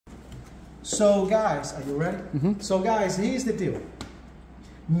So guys, are you ready? So guys, here's the deal.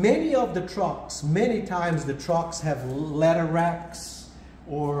 Many of the trucks, many times the trucks have ladder racks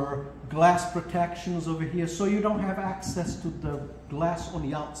or glass protections over here, so you don't have access to the glass on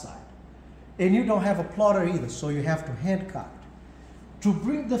the outside. And you don't have a plotter either, so you have to hand cut. To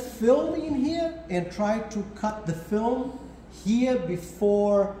bring the film in here and try to cut the film here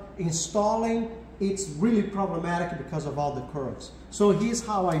before installing, it's really problematic because of all the curves. So here's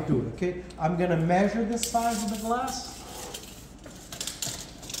how I do it, okay? I'm gonna measure the size of the glass.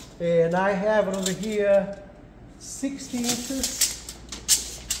 And I have it over here 60 inches.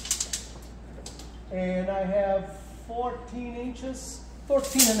 And I have 14 inches,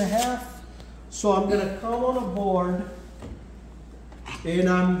 14 and a half. So I'm gonna come on a board and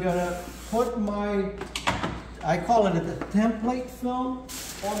I'm gonna put my, I call it a template film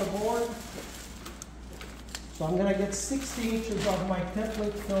on the board. So I'm gonna get 60 inches of my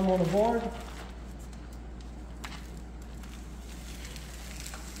template film on the board.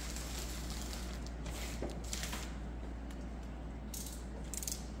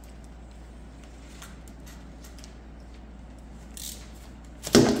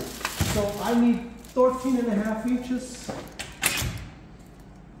 So I need 13 and a half inches.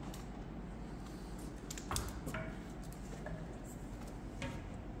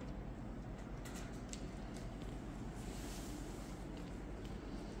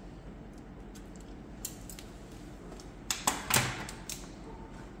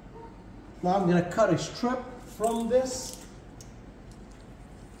 Now I'm going to cut a strip from this.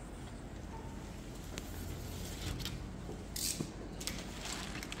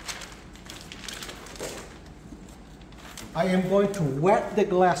 I am going to wet the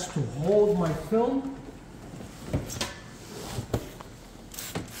glass to hold my film.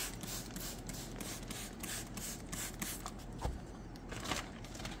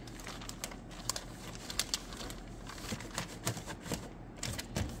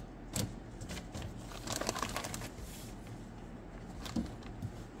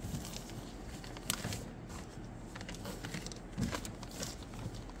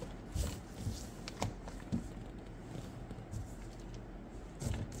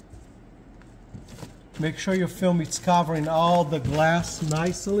 Make sure your film is covering all the glass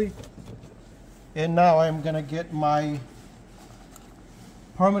nicely. And now I'm going to get my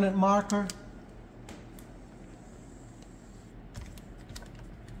permanent marker.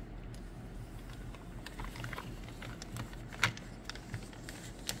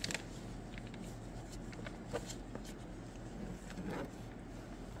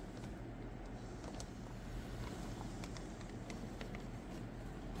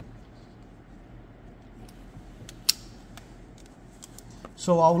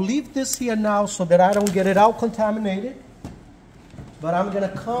 So I'll leave this here now so that I don't get it all contaminated. But I'm going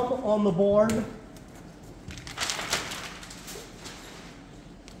to come on the board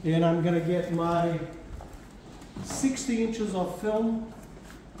and I'm going to get my 60 inches of film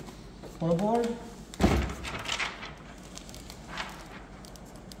on the board.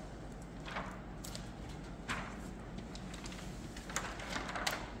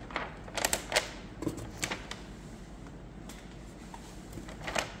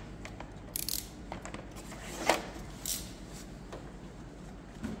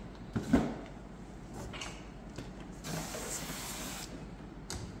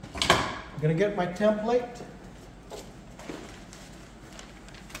 I'm going to get my template,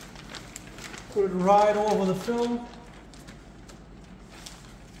 put it right over the film.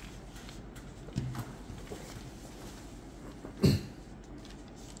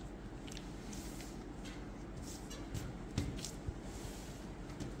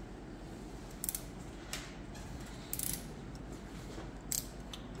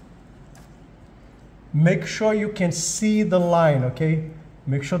 Make sure you can see the line, okay?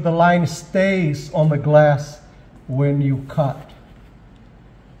 Make sure the line stays on the glass when you cut.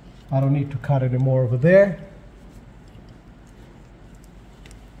 I don't need to cut anymore over there.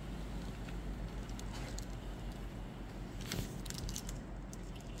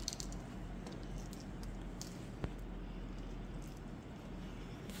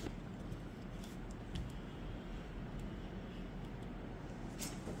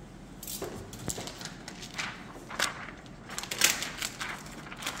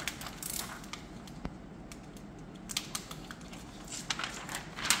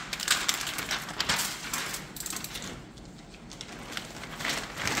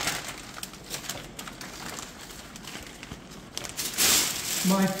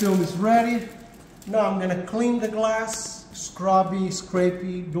 My film is ready. Now I'm going to clean the glass, scrubby,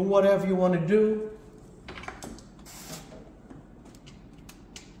 scrapey, do whatever you want to do.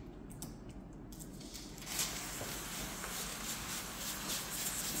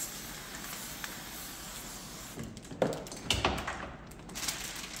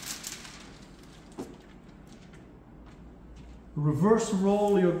 reverse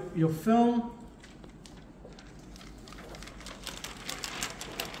roll your film.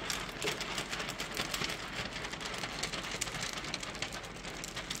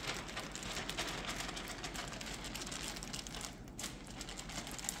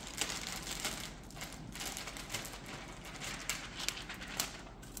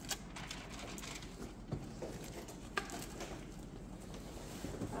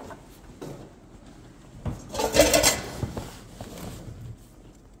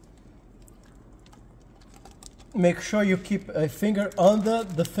 Make sure you keep a finger under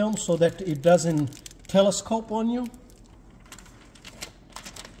the film so that it doesn't telescope on you.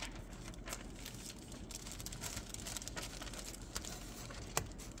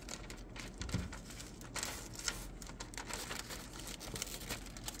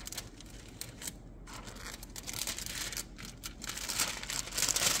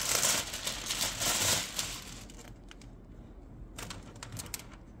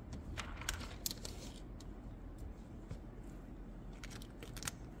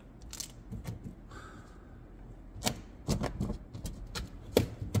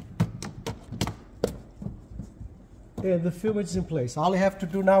 And the film is in place. All you have to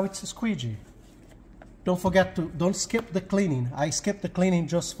do now is squeegee. Don't skip the cleaning. I skipped the cleaning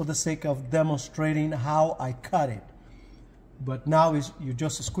just for the sake of demonstrating how I cut it. But now you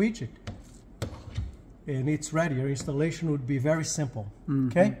just squeegee it. And it's ready. Your installation would be very simple.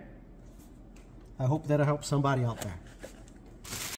 Okay? I hope that'll help somebody out there.